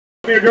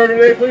your driver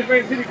today. Please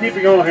maintain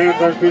keeping all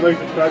hands on speed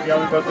legs inside the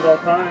Omnibus at all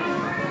times.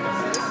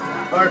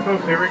 Alright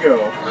folks, here we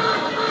go.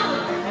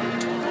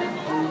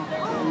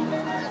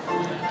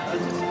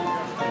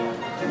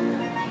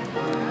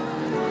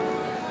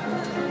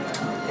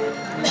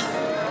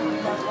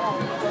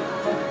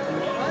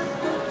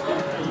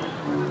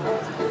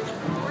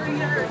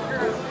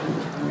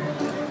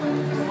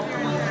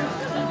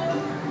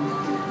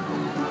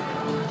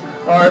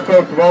 Alright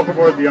folks, welcome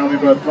aboard the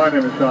Omnibus. My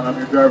name is Sean. I'm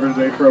your driver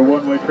today for a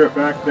one-way trip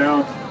back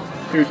down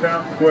to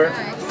Town Square.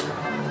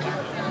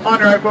 On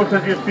your right folks,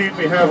 as you've seen,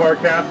 we have our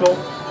castle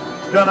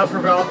done up for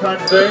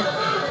Valentine's Day.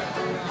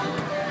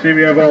 See,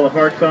 we have all the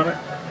hearts on it.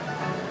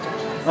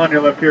 On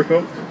your left here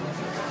folks,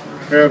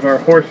 we have our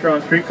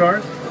horse-drawn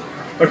streetcars.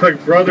 Looks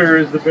like Brother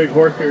is the big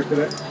horse here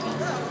today.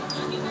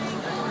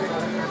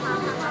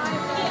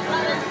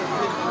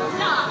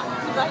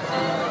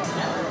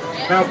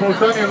 Now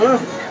folks, on your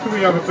left, we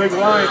have a big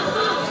line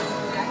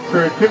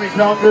for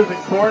chimichangas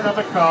and corn on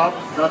the cob.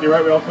 And on your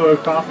right, we also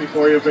have coffee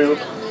for you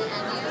available.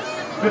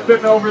 Just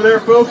sitting over there,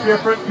 folks, we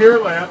have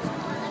Frontierland.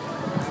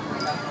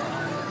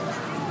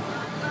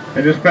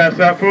 And just past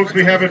that, folks,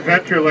 we have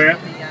Adventureland,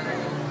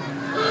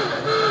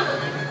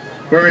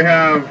 where we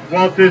have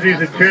Walt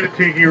Disney's Enchanted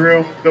Tiki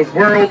Room, the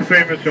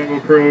world-famous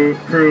Jungle Cruise,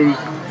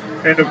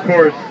 and of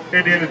course,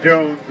 Indiana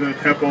Jones and the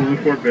Temple of the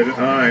Forbidden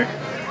Eye.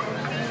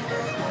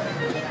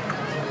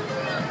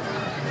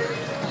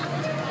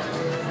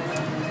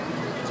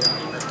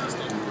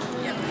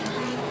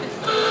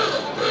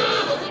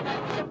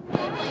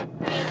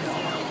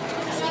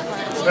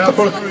 Now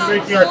folks, we're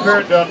making our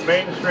turn down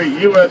Main Street,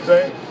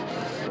 USA.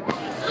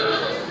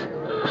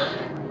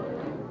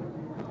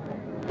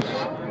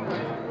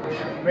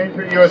 Main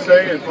Street,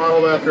 USA is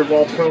modeled after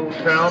Walt's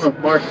hometown of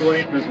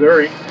Marceline,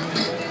 Missouri,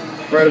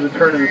 right at the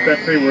turn of the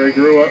century where he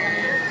grew up.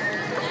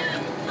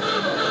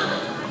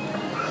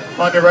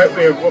 On your right,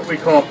 we have what we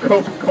call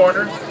Coke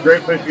Corner,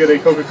 great place to get a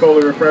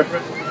Coca-Cola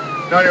refreshment.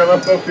 And on your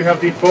left, folks, we have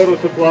the Photo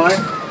Supply.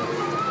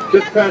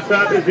 Just past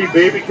that is the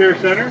Baby Care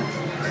Center,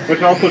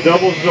 which also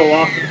doubles as a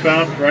lost and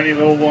found for any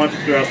little ones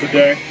throughout the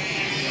day.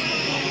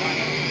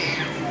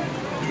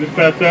 Just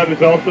past that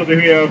is also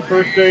we have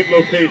first aid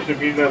location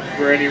if you need that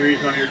for any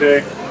reason on your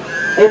day.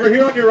 Over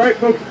here on your right,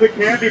 folks, is the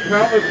Candy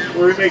Palace,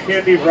 where we make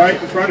candy right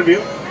in front of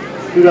you.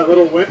 Through that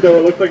little window,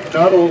 it looks like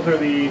Nuddles are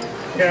the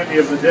candy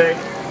of the day.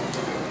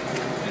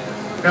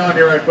 Now on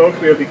your right, folks,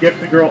 we have the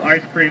Gibson Girl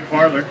Ice Cream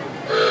Parlor.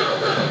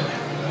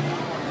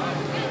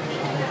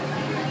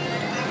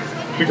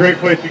 It's a great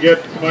place to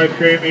get some ice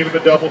cream, even the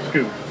double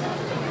scoop.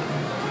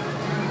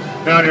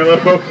 Now on your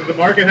left, folks, is the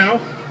Market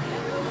House.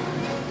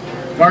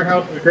 Market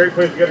House is a great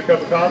place to get a cup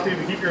of coffee.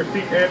 To keep your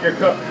seat and your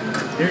cup,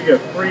 you can get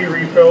free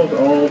refills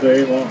all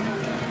day long.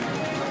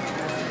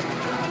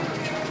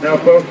 Now,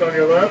 folks, on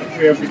your left,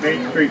 we have the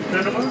Main Street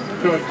Cinema,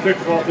 showing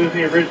 6 Walt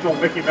Disney original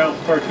Mickey Mouse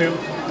cartoons.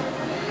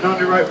 And on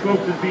your right,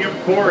 folks, is the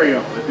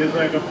Emporium, the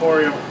Disneyland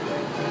Emporium.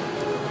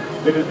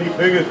 It is the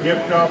biggest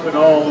gift shop in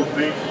all of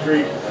Main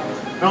Street.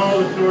 And all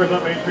the stores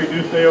on Main Street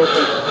do stay open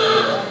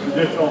an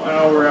additional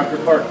hour after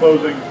park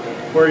closing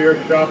for your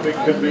shopping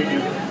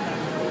convenience.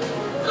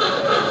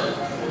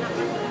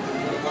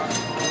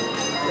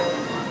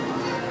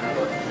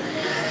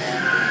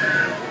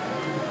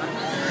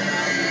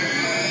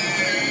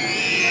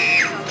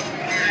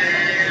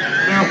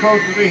 Now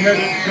folks, as we head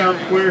into Town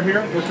Square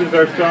here, this is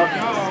our stop.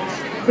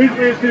 Please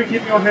maintain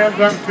keeping your hands,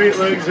 arms, feet,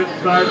 legs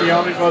inside the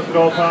Omnibus at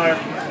all times.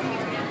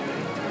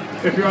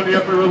 If you're on the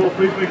upper level,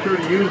 please make sure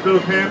to use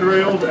those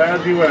handrails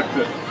as you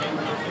exit.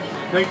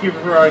 Thank you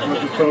for riding with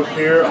us folks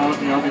here on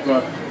the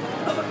Omnibus.